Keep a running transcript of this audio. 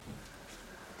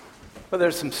Well,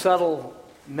 there's some subtle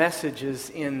messages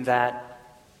in that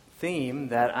theme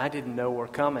that I didn't know were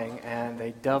coming, and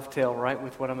they dovetail right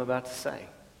with what I'm about to say.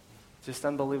 Just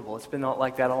unbelievable. It's been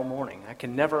like that all morning.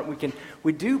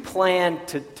 We do plan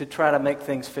to try to make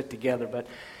things fit together, but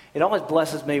it always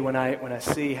blesses me when I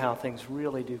see how things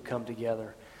really do come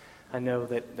together. I know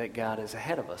that God is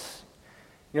ahead of us.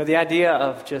 You know, the idea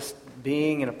of just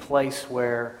being in a place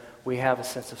where we have a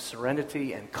sense of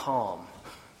serenity and calm.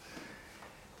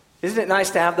 Isn't it nice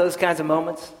to have those kinds of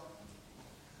moments?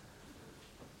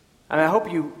 I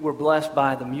hope you were blessed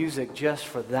by the music just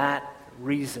for that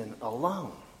reason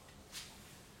alone.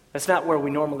 That's not where we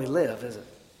normally live, is it?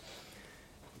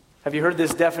 Have you heard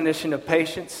this definition of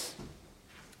patience?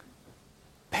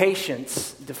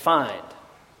 Patience, defined,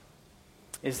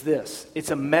 is this. It's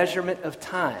a measurement of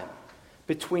time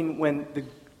between when the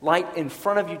light in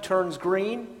front of you turns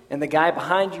green and the guy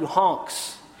behind you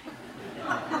honks.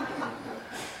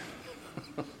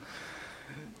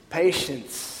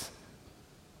 Patience.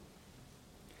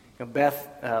 You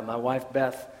know, my wife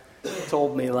Beth,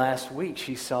 told me last week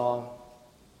she saw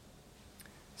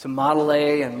some Model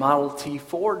A and Model T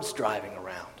Fords driving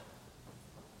around.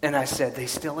 And I said, they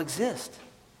still exist.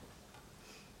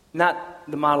 Not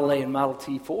the Model A and Model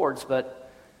T Fords, but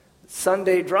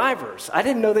Sunday drivers. I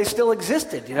didn't know they still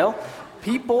existed, you know.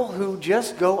 People who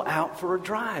just go out for a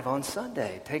drive on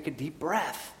Sunday, take a deep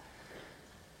breath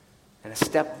and a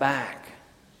step back.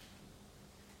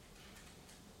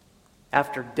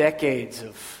 After decades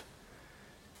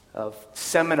of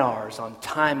seminars on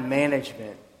time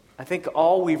management, I think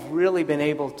all we've really been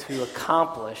able to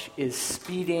accomplish is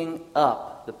speeding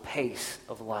up the pace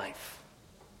of life.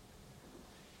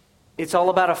 It's all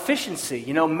about efficiency.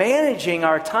 You know, managing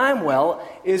our time well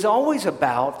is always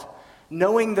about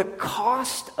knowing the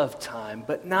cost of time,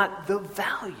 but not the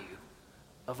value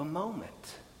of a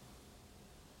moment.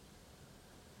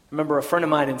 I remember a friend of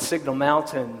mine in Signal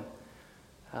Mountain,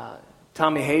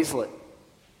 Tommy Hazlett.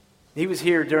 He was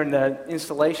here during the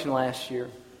installation last year.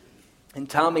 And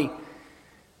Tommy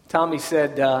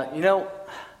said,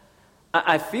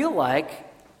 I feel like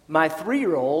my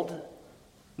 3-year-old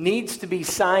needs to be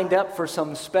signed up for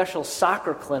some special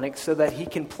soccer clinic so that he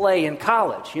can play in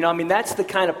college. You know, I mean, that's the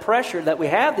kind of pressure that we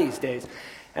have these days.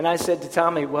 And I said to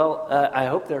Tommy, well, I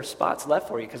hope there are spots left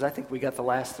for you because I think we got the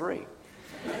last 3.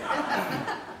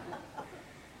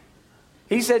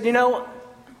 He said, you know,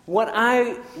 what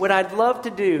I'd love to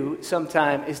do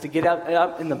sometime is to get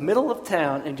out in the middle of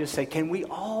town and just say, can we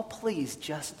all please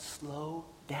just slow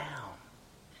down?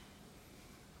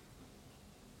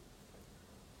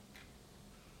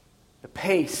 The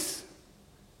pace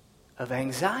of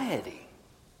anxiety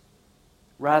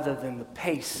rather than the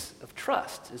pace of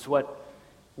trust is what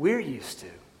we're used to.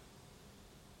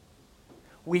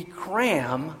 We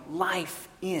cram life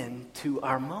into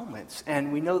our moments,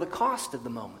 and we know the cost of the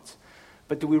moments.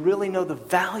 But do we really know the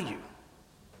value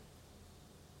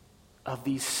of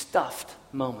these stuffed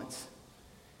moments?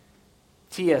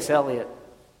 T.S. Eliot,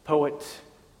 poet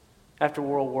after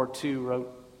World War II,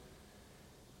 wrote,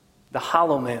 "The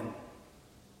hollow men,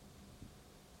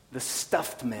 the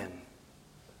stuffed men.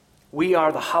 We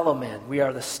are the hollow men, we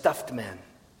are the stuffed men.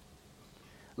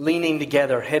 Leaning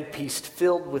together, headpiece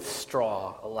filled with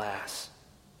straw, alas.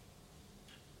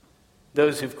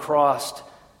 Those who've crossed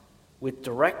with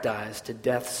direct eyes to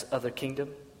death's other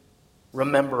kingdom,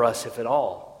 remember us if at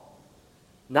all,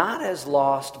 not as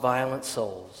lost violent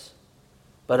souls,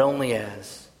 but only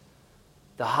as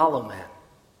the hollow men,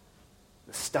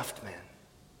 the stuffed men.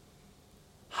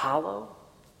 Hollow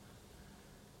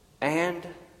and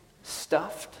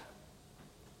stuffed."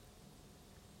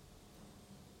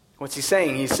 What's he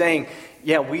saying? He's saying,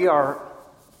 yeah, we are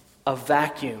a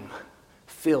vacuum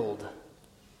filled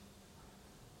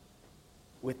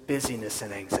with busyness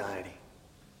and anxiety.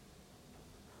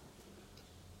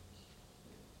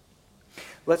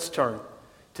 Let's turn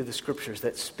to the scriptures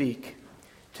that speak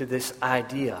to this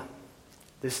idea,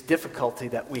 this difficulty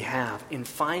that we have in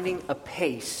finding a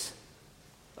pace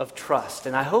of trust.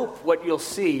 And I hope what you'll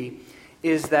see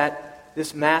is that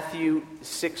this Matthew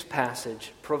 6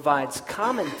 passage provides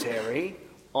commentary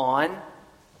on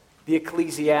the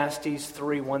Ecclesiastes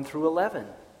 3, 1 through 11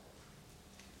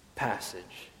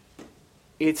 passage.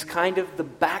 It's kind of the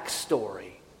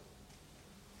backstory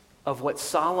of what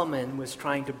Solomon was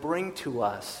trying to bring to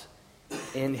us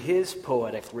in his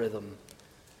poetic rhythm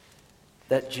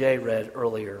that Jay read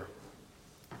earlier.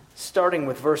 Starting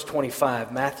with verse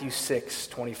 25, Matthew 6,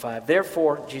 25.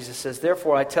 Therefore, Jesus says,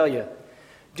 therefore I tell you,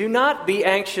 do not be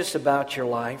anxious about your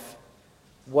life,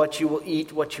 what you will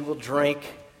eat, what you will drink,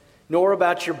 nor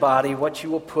about your body, what you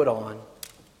will put on.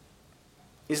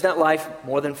 Is not life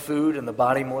more than food and the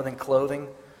body more than clothing?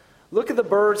 Look at the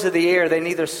birds of the air. They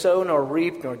neither sow nor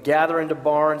reap nor gather into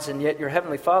barns, and yet your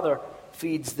heavenly Father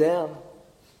feeds them.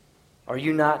 Are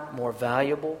you not more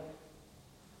valuable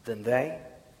than they?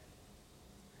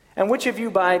 And which of you,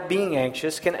 by being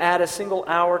anxious, can add a single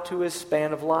hour to his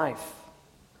span of life?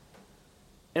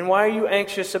 And why are you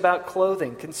anxious about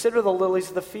clothing? Consider the lilies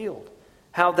of the field,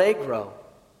 how they grow.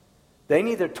 They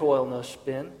neither toil nor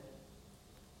spin.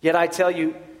 Yet I tell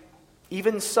you,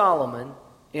 even Solomon,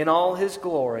 in all his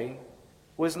glory,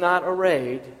 was not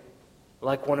arrayed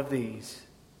like one of these.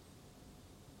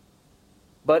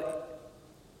 But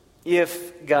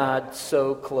if God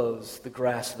so clothes the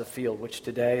grass of the field, which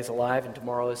today is alive and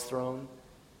tomorrow is thrown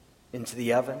into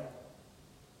the oven,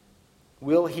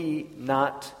 will he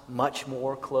not much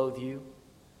more clothe you,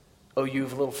 O you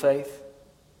of little faith?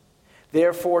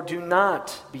 Therefore do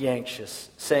not be anxious,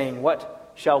 saying,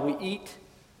 what shall we eat?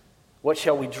 What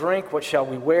shall we drink? What shall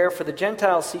we wear? For the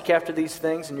Gentiles seek after these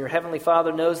things, and your heavenly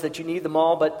Father knows that you need them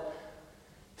all. But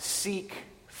seek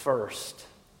first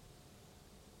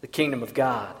the kingdom of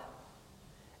God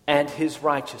and his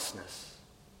righteousness,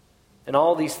 and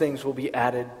all these things will be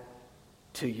added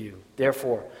to you.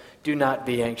 Therefore, do not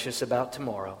be anxious about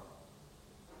tomorrow,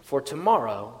 for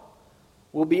tomorrow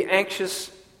will be anxious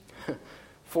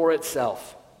for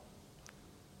itself.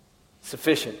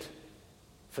 Sufficient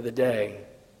for the day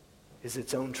is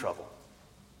its own trouble.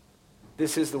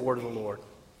 This is the word of the Lord.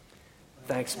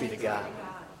 Thanks be to God.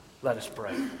 Let us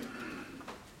pray.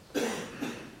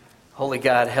 Holy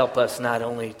God, help us not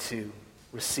only to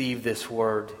receive this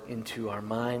word into our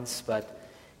minds, but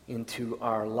into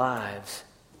our lives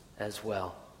as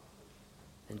well.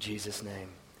 In Jesus' name,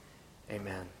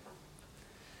 amen.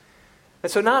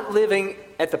 And so not living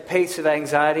at the pace of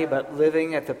anxiety, but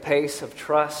living at the pace of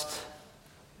trust.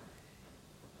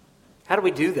 How do we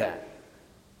do that?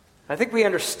 I think we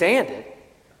understand it.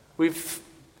 We've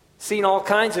seen all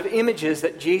kinds of images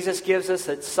that Jesus gives us,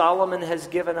 that Solomon has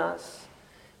given us.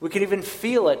 We can even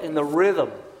feel it in the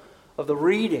rhythm of the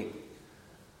reading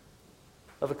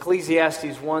of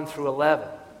Ecclesiastes 1 through 11,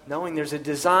 knowing there's a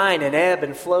design and ebb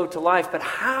and flow to life. But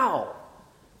how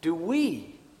do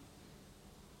we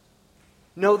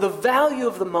know the value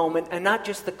of the moment and not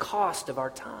just the cost of our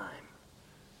time?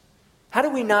 How do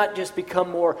we not just become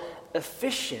more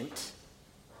efficient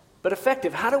but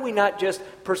effective? How do we not just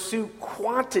pursue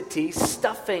quantity,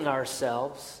 stuffing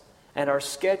ourselves and our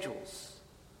schedules,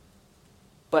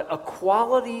 but a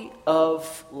quality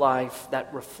of life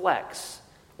that reflects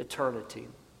eternity?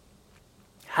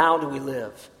 How do we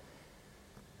live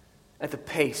at the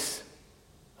pace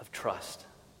of trust?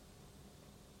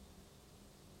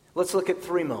 Let's look at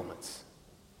 3 moments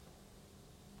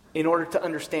in order to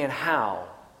understand how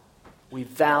we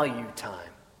value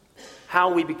time,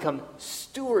 how we become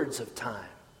stewards of time.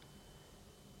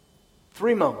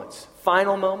 3 moments: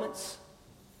 final moments,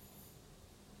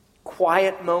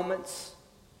 quiet moments,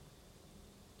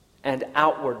 and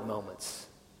outward moments.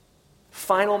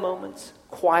 Final moments,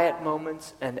 quiet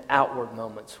moments, and outward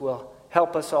moments will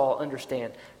help us all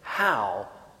understand how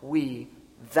we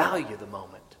value the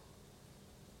moment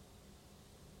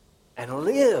and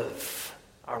live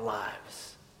our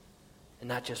lives and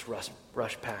not just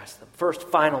rush past them. First,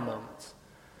 final moments.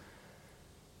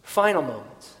 Final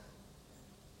moments.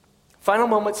 Final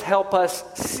moments help us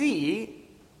see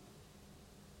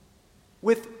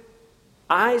with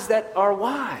eyes that are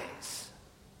wise.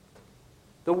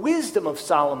 The wisdom of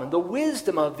Solomon, the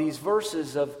wisdom of these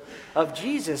verses of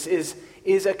Jesus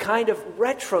is a kind of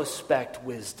retrospect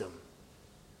wisdom.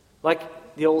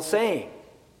 Like the old saying,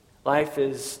 life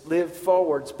is lived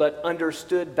forwards but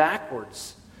understood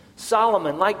backwards.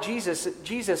 Solomon, like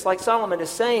Jesus, like Solomon, is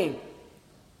saying,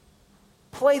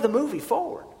 play the movie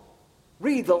forward.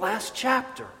 Read the last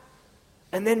chapter.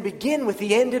 And then begin with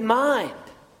the end in mind.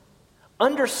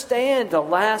 Understand the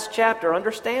last chapter.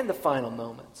 Understand the final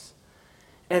moments.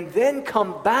 And then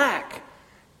come back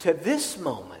to this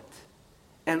moment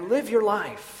and live your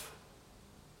life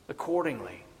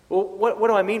accordingly. Well, what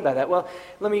do I mean by that? Well,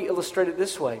 let me illustrate it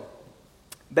this way.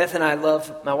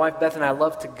 My wife Beth and I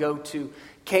love to go to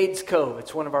Cades Cove.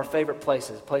 It's one of our favorite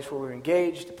places, a place where we're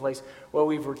engaged, a place where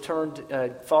we've returned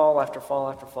fall after fall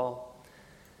after fall.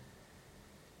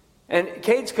 And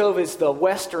Cades Cove is the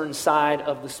western side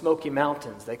of the Smoky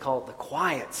Mountains. They call it the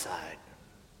quiet side.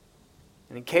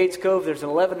 And in Cades Cove, there's an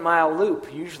 11-mile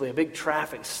loop, usually a big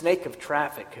snake of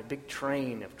traffic, a big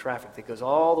train of traffic that goes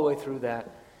all the way through that.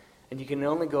 And you can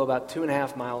only go about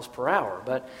 2.5 miles per hour.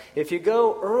 But if you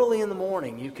go early in the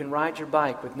morning, you can ride your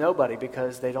bike with nobody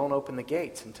because they don't open the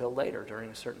gates until later during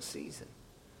a certain season.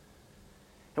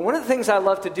 And one of the things I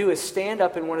love to do is stand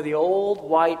up in one of the old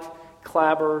white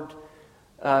clapboard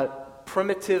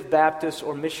primitive Baptist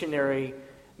or missionary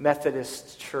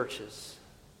Methodist churches.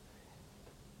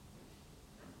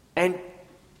 And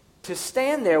to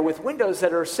stand there with windows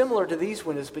that are similar to these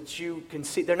windows, but you can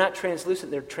see, they're not translucent,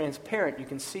 they're transparent. You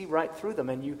can see right through them.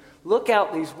 And you look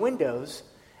out these windows,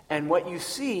 and what you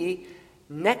see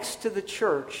next to the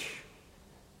church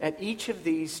at each of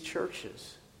these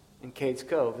churches in Cades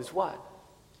Cove is what?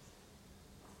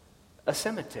 A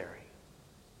cemetery.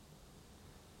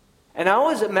 And I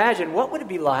always imagine, what would it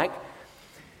be like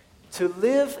to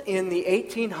live in the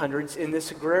 1800s in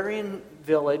this agrarian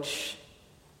village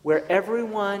where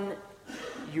everyone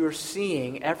you're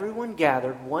seeing, everyone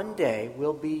gathered one day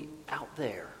will be out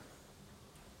there.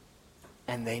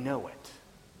 And they know it.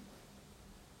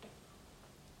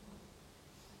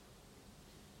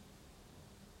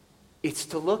 It's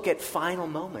to look at final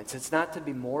moments. It's not to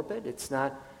be morbid. It's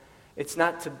not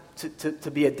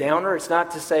to be a downer. It's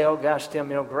not to say, oh gosh, Tim,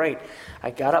 great.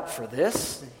 I got up for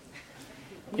this.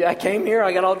 Yeah, I came here,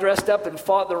 I got all dressed up and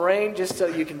fought the rain just so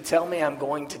you can tell me I'm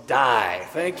going to die.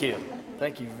 Thank you.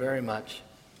 Thank you very much.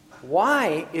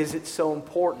 Why is it so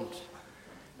important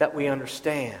that we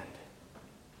understand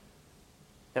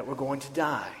that we're going to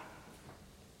die?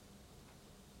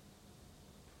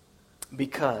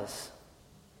 Because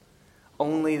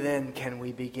only then can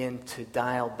we begin to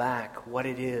dial back what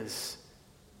it is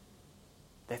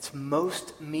that's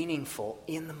most meaningful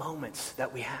in the moments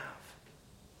that we have.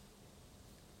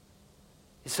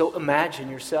 So imagine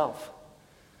yourself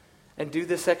and do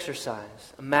this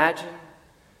exercise. Imagine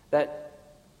that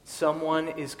someone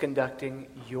is conducting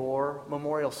your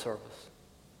memorial service.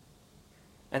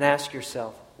 And ask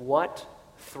yourself, what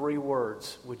 3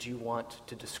 words would you want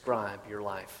to describe your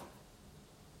life?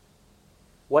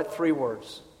 What 3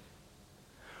 words?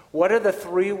 What are the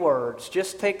 3 words?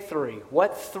 Just take 3.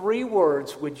 What 3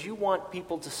 words would you want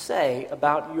people to say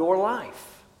about your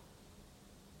life?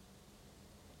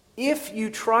 If you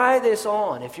try this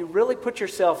on, if you really put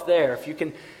yourself there, if you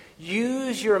can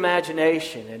use your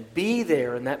imagination and be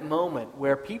there in that moment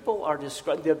where people are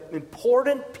describing, the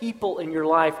important people in your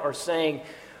life are saying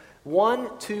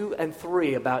 1, 2, and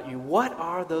 3 about you, what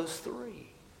are those 3?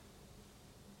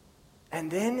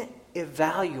 And then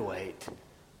evaluate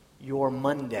your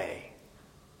Monday,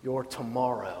 your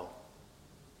tomorrow,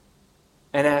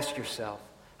 and ask yourself,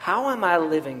 how am I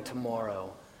living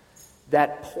tomorrow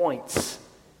that points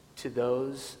to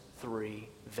those 3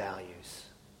 values?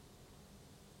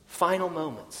 Final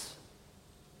moments.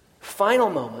 Final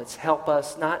moments help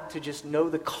us not to just know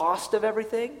the cost of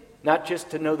everything, not just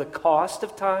to know the cost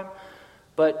of time,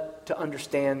 but to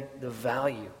understand the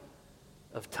value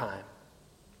of time.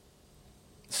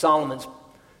 Solomon's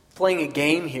playing a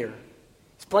game here.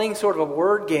 He's playing sort of a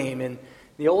word game in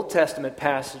the Old Testament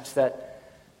passage that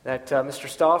Mr.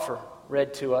 Stauffer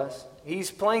read to us.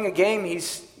 He's playing a game.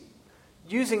 He's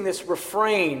using this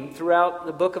refrain throughout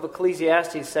the book of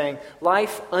Ecclesiastes saying,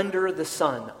 life under the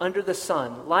sun,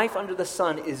 life under the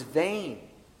sun is vain.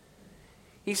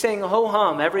 He's saying,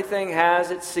 ho-hum, everything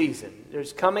has its season.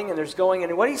 There's coming and there's going.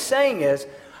 And what he's saying is,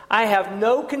 I have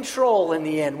no control in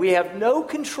the end. We have no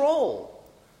control,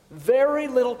 very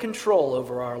little control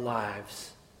over our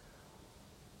lives.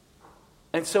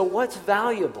 And so what's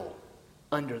valuable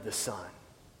under the sun?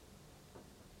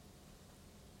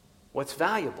 What's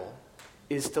valuable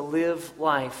is to live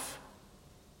life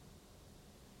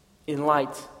in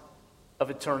light of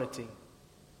eternity.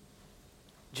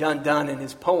 John Donne, in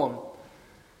his poem,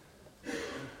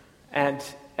 and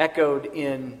echoed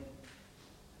in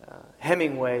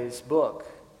Hemingway's book,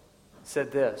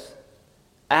 said this: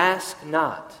 ask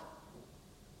not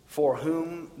for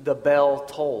whom the bell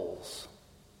tolls,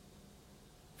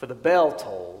 for the bell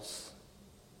tolls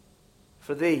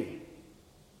for thee.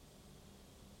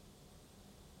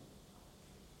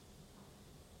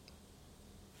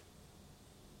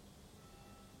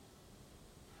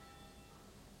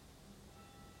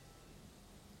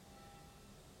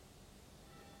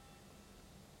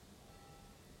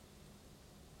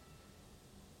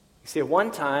 See, at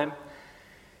one time,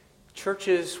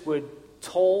 churches would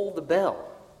toll the bell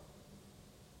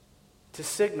to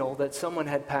signal that someone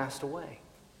had passed away.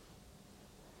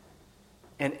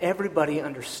 And everybody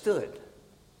understood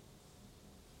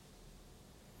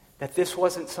that this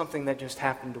wasn't something that just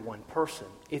happened to one person.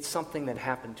 It's something that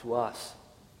happened to us.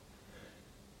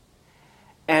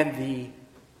 And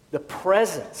the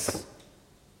presence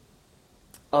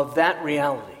of that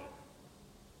reality,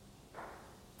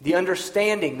 the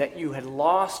understanding that you had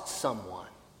lost someone,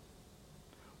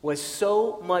 was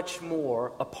so much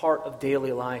more a part of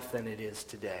daily life than it is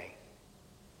today.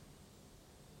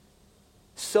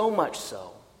 So much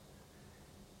so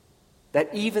that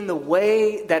even the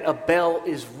way that a bell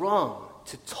is rung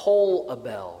to toll a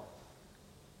bell,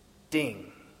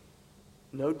 ding,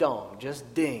 no dong,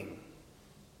 just ding,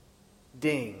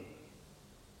 ding,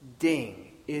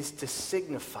 ding, is to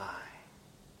signify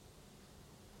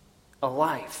a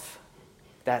life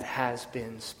that has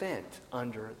been spent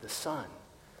under the sun,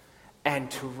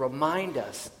 and to remind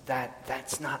us that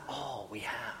that's not all we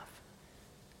have.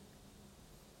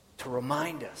 To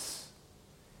remind us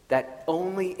that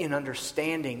only in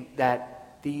understanding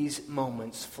that these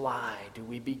moments fly do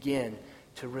we begin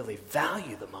to really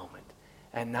value the moment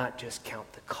and not just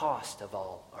count the cost of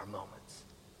all our moments.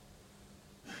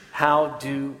 How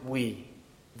do we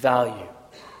value?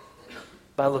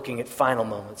 By looking at final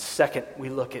moments. Second, we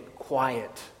look at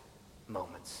quiet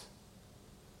moments.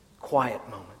 Quiet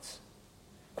moments.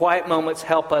 Quiet moments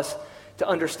help us to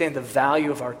understand the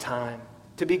value of our time,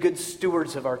 to be good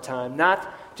stewards of our time, not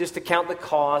just to count the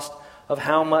cost of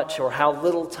how much or how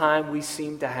little time we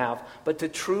seem to have, but to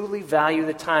truly value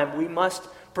the time. We must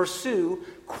pursue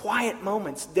quiet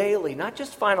moments daily, not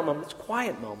just final moments,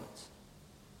 quiet moments.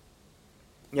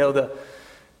 You know,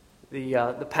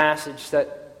 the passage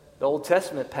that the Old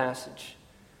Testament passage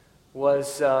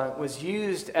was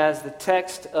used as the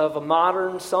text of a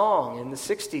modern song in the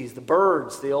 60s. The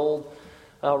Byrds, the old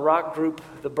rock group,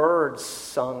 the Byrds,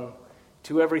 sung,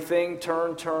 "To everything,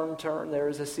 turn, turn, turn, there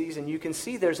is a season." You can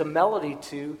see there's a melody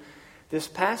to this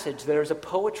passage. There's a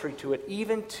poetry to it.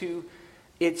 Even to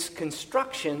its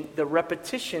construction, the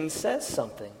repetition says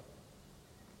something.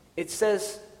 It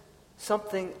says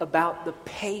something about the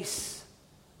pace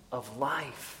of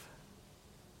life.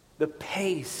 The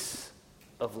pace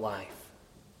of life.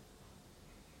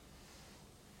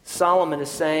 Solomon is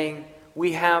saying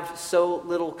we have so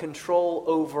little control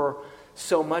over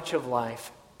so much of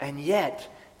life, and yet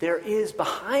there is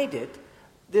behind it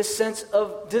this sense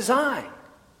of design.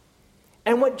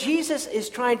 And what Jesus is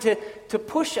trying to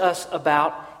push us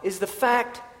about is the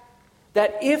fact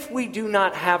that if we do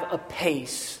not have a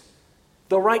pace,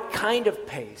 the right kind of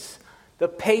pace, the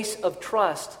pace of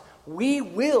trust, we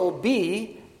will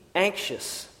be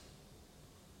anxious.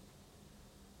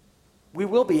 We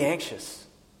will be anxious.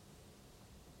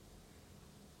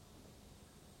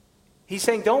 He's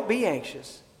saying don't be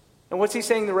anxious. And what's he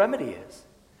saying the remedy is?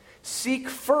 Seek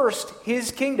first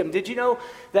his kingdom. Did you know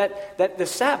that the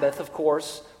Sabbath, of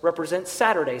course, represents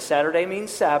Saturday? Saturday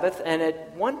means Sabbath. And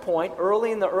at one point,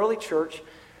 early in the early church,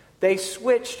 they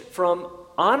switched from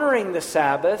honoring the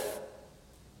Sabbath,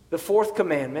 the fourth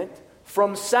commandment,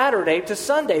 from Saturday to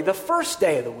Sunday, the first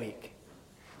day of the week.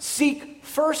 Seek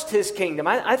first his kingdom.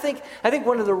 I think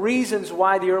one of the reasons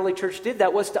why the early church did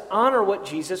that was to honor what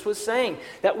Jesus was saying,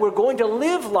 that we're going to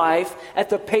live life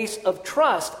at the pace of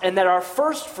trust, and that our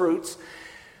first fruits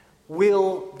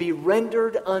will be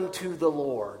rendered unto the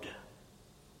Lord.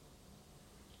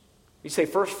 You say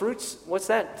first fruits? What's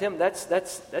that, Tim? That's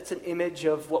an image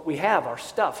of what we have, our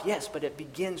stuff. Yes, but it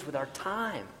begins with our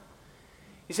time.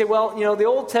 You say, well, the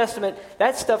Old Testament,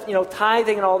 that stuff,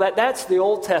 tithing and all that, that's the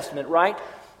Old Testament, right?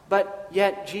 But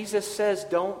yet Jesus says,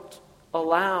 don't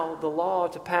allow the law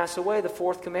to pass away. The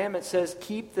fourth commandment says,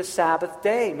 keep the Sabbath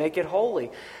day, make it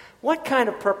holy. What kind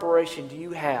of preparation do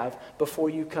you have before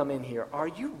you come in here? Are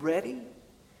you ready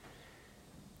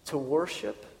to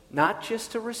worship, not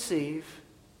just to receive?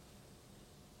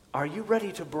 Are you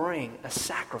ready to bring a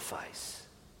sacrifice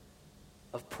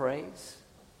of praise?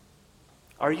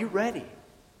 Are you ready?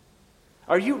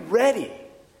 Are you ready?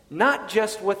 Not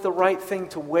just with the right thing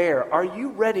to wear. Are you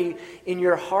ready in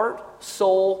your heart,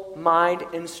 soul, mind,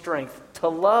 and strength to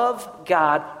love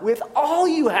God with all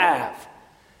you have?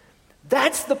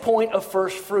 That's the point of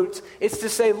first fruits. It's to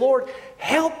say, Lord,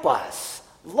 help us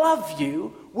love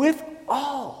you with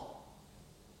all.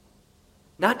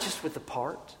 Not just with the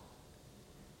part.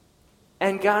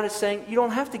 And God is saying, you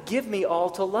don't have to give me all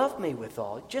to love me with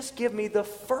all. Just give me the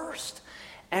first.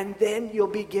 And then you'll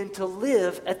begin to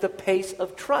live at the pace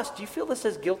of trust. Do you feel this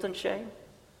as guilt and shame?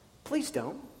 Please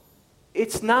don't.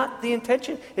 It's not the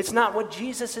intention. It's not what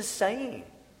Jesus is saying.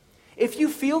 If you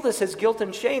feel this as guilt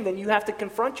and shame, then you have to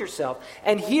confront yourself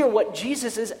and hear what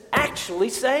Jesus is actually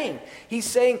saying. He's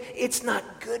saying it's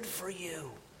not good for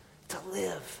you to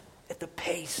live at the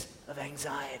pace of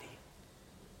anxiety.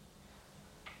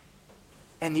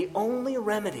 And the only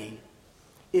remedy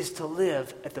is to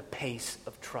live at the pace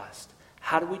of trust.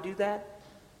 How do we do that?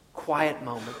 Quiet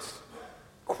moments.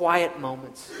 Quiet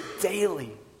moments.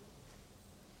 Daily.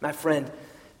 My friend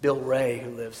Bill Ray, who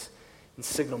lives in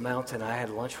Signal Mountain, I had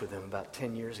lunch with him about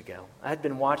 10 years ago. I had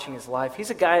been watching his life.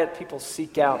 He's a guy that people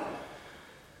seek out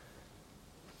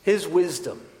his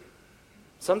wisdom.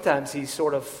 Sometimes he's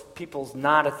sort of people's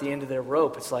knot at the end of their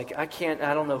rope. It's like, I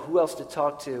don't know who else to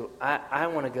talk to. I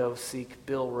want to go seek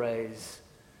Bill Ray's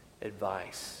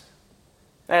advice.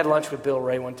 I had lunch with Bill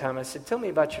Ray one time. I said, tell me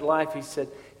about your life.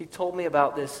 He told me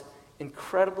about this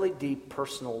incredibly deep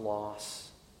personal loss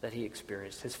that he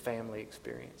experienced, his family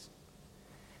experienced.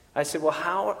 I said, well,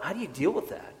 how do you deal with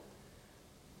that?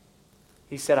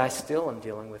 He said, I still am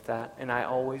dealing with that, and I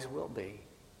always will be.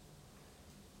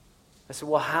 I said,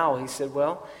 well, how? He said,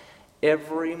 well,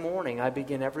 every morning, I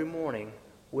begin every morning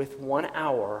with 1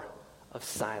 hour of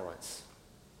silence.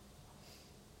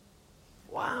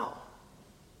 Wow.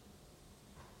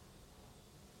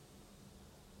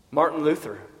 Martin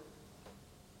Luther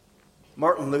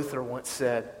once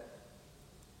said,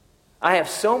 I have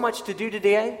so much to do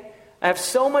today, I have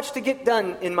so much to get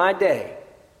done in my day,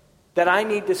 that I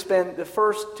need to spend the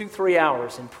first 2-3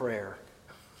 hours in prayer.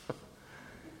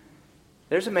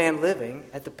 There's a man living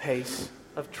at the pace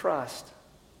of trust.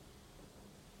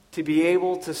 To be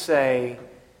able to say,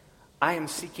 I am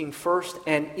seeking first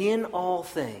and in all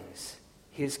things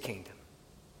His kingdom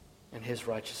and His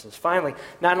righteousness. Finally,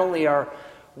 not only are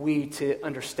we to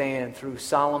understand through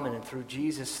Solomon and through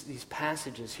Jesus these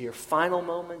passages here, final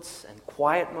moments and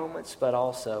quiet moments, but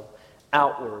also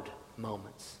outward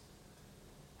moments.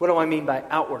 What do I mean by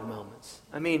outward moments?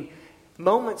 I mean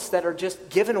moments that are just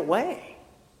given away.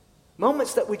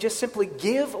 Moments that we just simply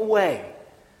give away.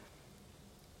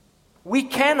 We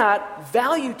cannot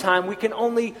value time. We can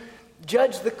only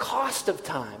judge the cost of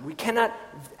time. We cannot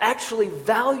actually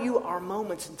value our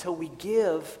moments until we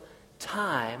give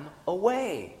time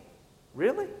away.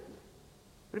 Really? What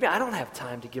do you mean? I don't have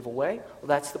time to give away. Well,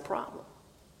 that's the problem.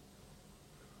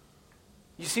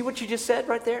 You see what you just said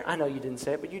right there? I know you didn't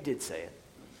say it, but you did say it.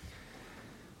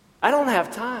 I don't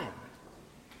have time.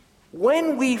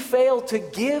 When we fail to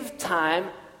give time,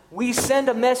 we send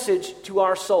a message to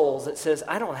our souls that says,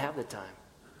 I don't have the time.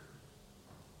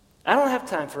 I don't have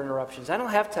time for interruptions. I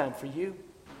don't have time for you.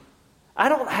 I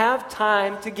don't have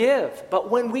time to give. But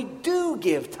when we do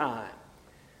give time,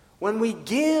 when we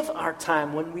give our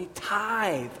time, when we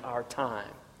tithe our time,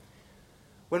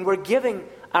 when we're giving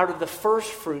out of the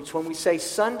first fruits, when we say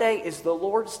Sunday is the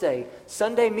Lord's Day,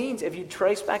 Sunday means, if you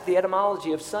trace back the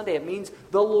etymology of Sunday, it means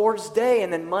the Lord's Day,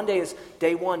 and then Monday is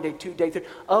day 1, day 2, day 3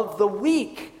 of the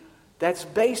week that's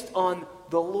based on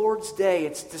the Lord's Day.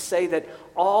 It's to say that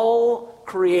all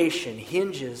creation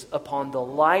hinges upon the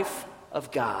life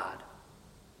of God.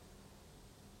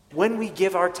 When we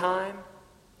give our time,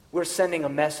 we're sending a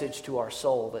message to our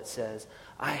soul that says,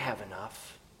 I have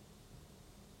enough.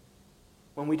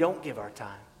 When we don't give our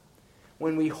time,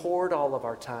 when we hoard all of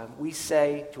our time, we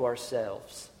say to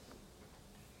ourselves,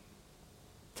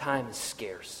 time is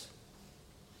scarce.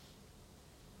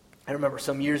 I remember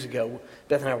some years ago,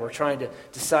 Beth and I were trying to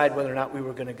decide whether or not we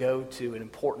were going to go to an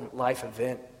important life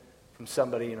event from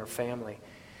somebody in our family.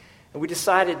 And we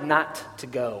decided not to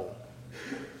go.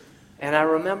 And I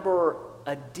remember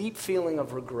a deep feeling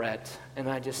of regret, and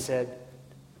I just said,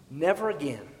 never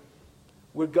again.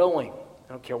 We're going.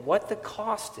 I don't care what the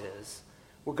cost is,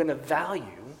 we're going to value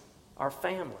our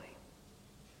family.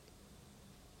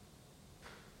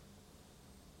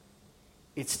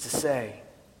 It's to say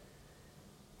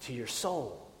to your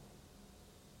soul,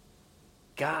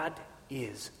 God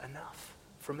is enough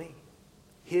for me.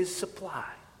 His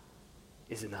supply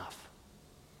is enough.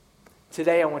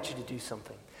 Today I want you to do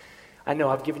something. I know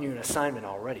I've given you an assignment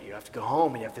already. You have to go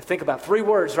home and you have to think about 3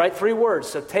 words, right? 3 words.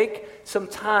 So take some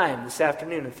time this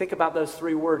afternoon and think about those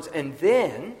 3 words. And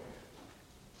then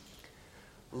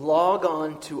log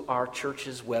on to our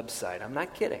church's website. I'm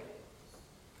not kidding.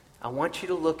 I want you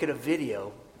to look at a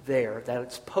video there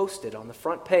that's posted on the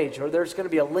front page, or there's going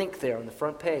to be a link there on the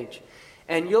front page.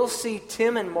 And you'll see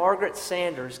Tim and Margaret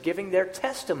Sanders giving their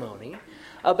testimony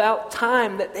about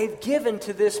time that they've given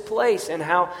to this place and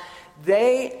how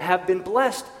they have been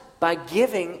blessed by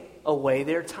giving away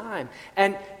their time.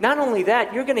 And not only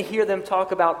that, you're going to hear them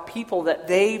talk about people that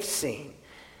they've seen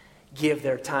give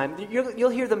their time. You'll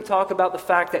hear them talk about the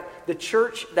fact that the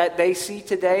church that they see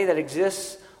today that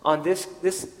exists on this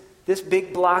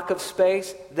big block of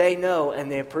space, they know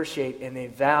and they appreciate and they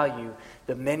value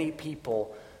the many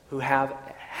people who have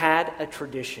had a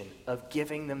tradition of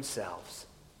giving themselves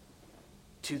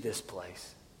to this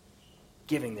place,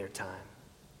 giving their time,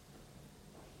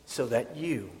 so that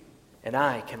you and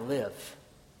I can live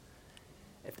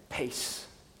at the pace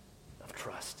of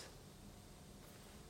trust.